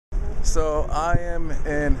So I am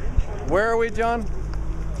in, where are we, John?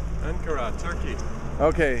 Ankara, Turkey.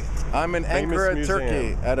 Okay, I'm in Ankara,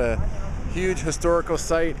 Turkey, at a huge historical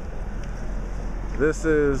site. This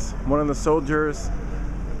is one of the soldiers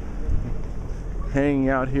hanging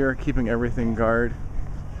out here, keeping everything guard.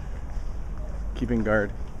 Keeping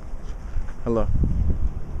guard. Hello.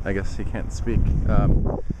 I guess he can't speak.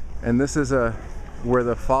 And this is where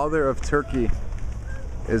the father of Turkey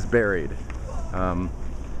is buried.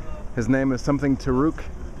 His name is something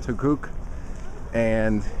Ataturk,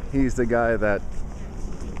 and he's the guy that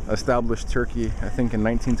established Turkey, I think in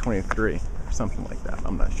 1923 or something like that.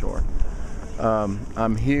 I'm not sure.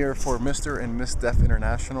 I'm here for Mr. and Miss Deaf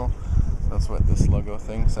International. That's what this logo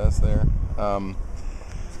thing says there.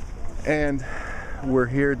 And we're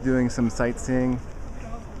here doing some sightseeing.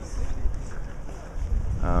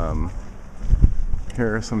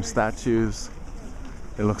 Here are some statues.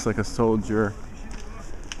 It looks like a soldier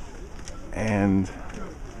and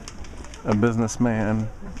a businessman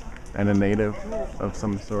and a native of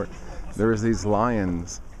some sort. There's these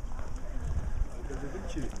lions.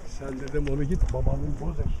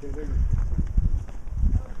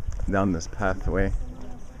 Down this pathway.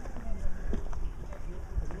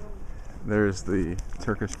 There's the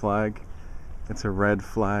Turkish flag. It's a red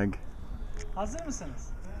flag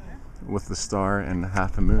with the star and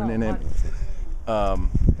half a moon in it.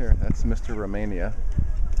 Here, that's Mr. Romania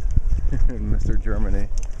and Mr. Germany.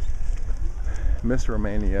 Miss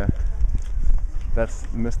Romania. That's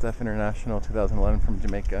Miss Deaf International 2011 from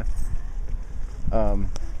Jamaica.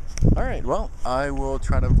 Alright, well, I will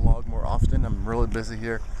try to vlog more often. I'm really busy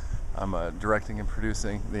here. I'm directing and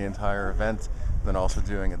producing the entire event, then also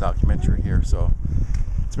doing a documentary here, so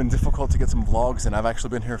it's been difficult to get some vlogs, and I've actually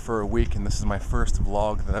been here for a week, and this is my first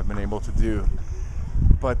vlog that I've been able to do.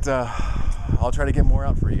 But I'll try to get more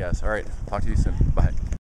out for you guys. Alright, talk to you soon. Bye.